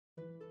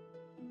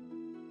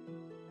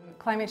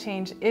Climate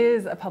change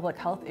is a public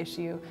health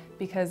issue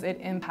because it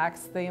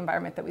impacts the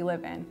environment that we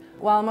live in.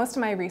 While most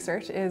of my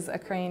research is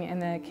occurring in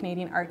the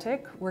Canadian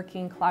Arctic,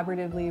 working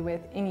collaboratively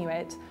with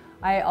Inuit,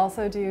 I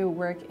also do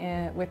work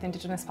with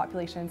Indigenous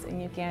populations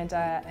in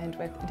Uganda and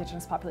with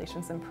Indigenous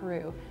populations in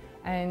Peru.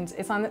 And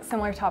it's on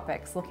similar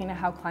topics, looking at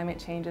how climate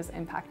change is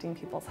impacting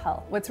people's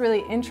health. What's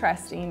really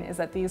interesting is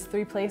that these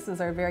three places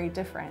are very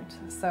different.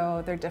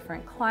 So they're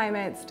different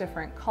climates,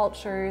 different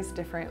cultures,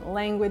 different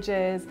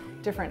languages,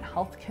 different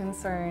health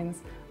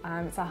concerns.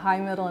 It's a high,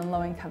 middle, and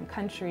low-income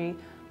country.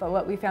 But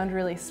what we found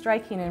really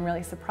striking and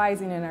really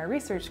surprising in our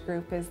research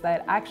group is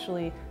that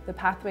actually the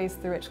pathways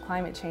through which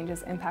climate change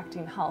is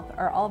impacting health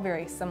are all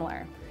very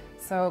similar.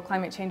 So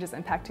climate change is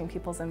impacting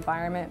people's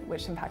environment,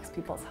 which impacts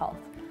people's health.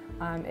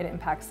 It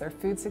impacts their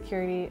food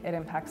security, it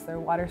impacts their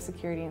water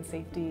security and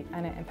safety,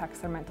 and it impacts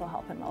their mental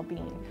health and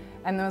well-being.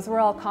 And those were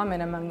all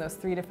common among those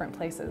three different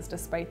places,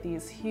 despite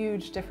these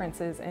huge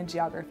differences in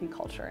geography,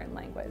 culture, and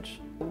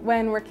language.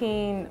 When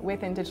working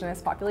with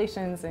Indigenous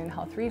populations in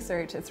health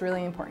research, it's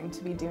really important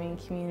to be doing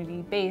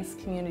community-based,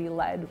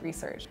 community-led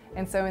research.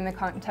 And so in the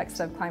context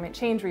of climate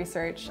change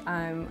research,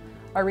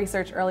 our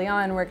research early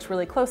on worked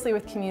really closely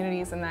with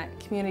communities in that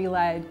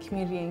community-led,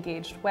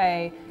 community-engaged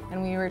way,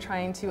 and we were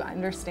trying to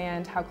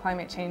understand how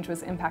climate change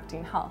was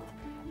impacting health.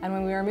 And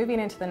when we were moving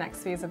into the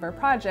next phase of our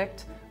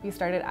project, we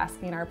started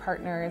asking our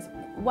partners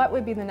what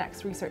would be the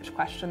next research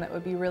question that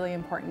would be really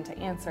important to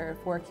answer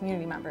for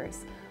community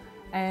members.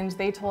 And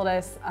they told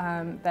us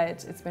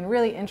that it's been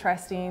really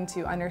interesting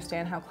to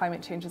understand how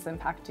climate change is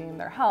impacting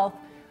their health,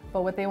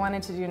 but what they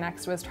wanted to do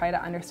next was try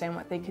to understand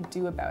what they could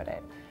do about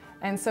it.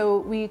 And so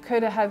we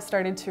could have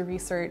started to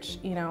research,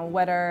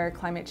 what are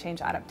climate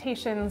change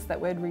adaptations that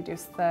would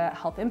reduce the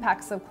health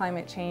impacts of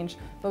climate change,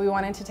 but we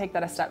wanted to take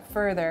that a step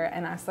further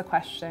and ask the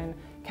question,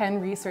 can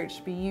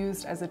research be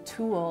used as a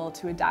tool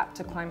to adapt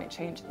to climate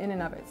change in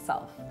and of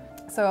itself?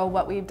 So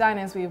what we've done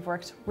is we've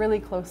worked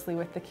really closely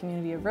with the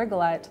community of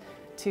Rigolet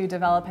to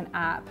develop an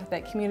app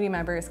that community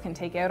members can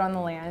take out on the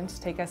land,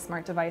 take a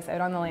smart device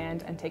out on the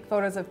land and take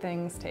photos of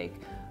things, take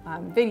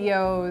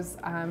videos,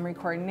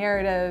 record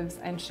narratives,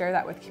 and share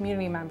that with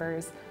community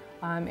members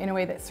in a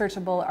way that's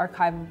searchable,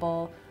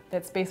 archivable,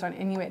 that's based on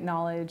Inuit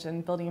knowledge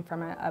and building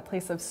from a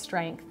place of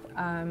strength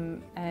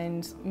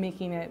and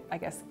making it,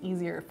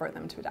 easier for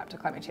them to adapt to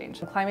climate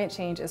change. Climate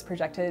change is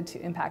projected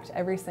to impact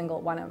every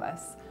single one of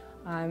us.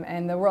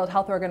 And the World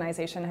Health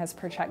Organization has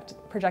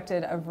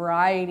projected a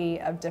variety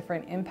of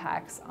different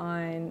impacts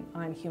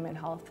on human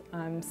health.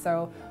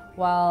 So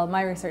while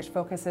my research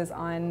focuses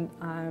on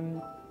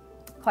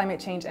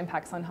climate change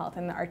impacts on health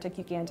in the Arctic,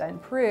 Uganda,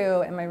 and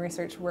Peru, and my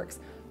research works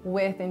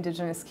with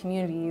Indigenous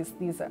communities,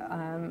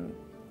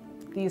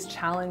 these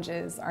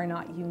challenges are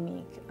not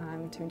unique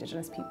to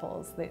Indigenous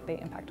peoples. They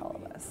impact all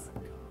of us.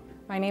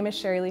 My name is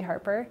Sherilee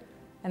Harper,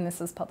 and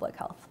this is Public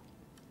Health.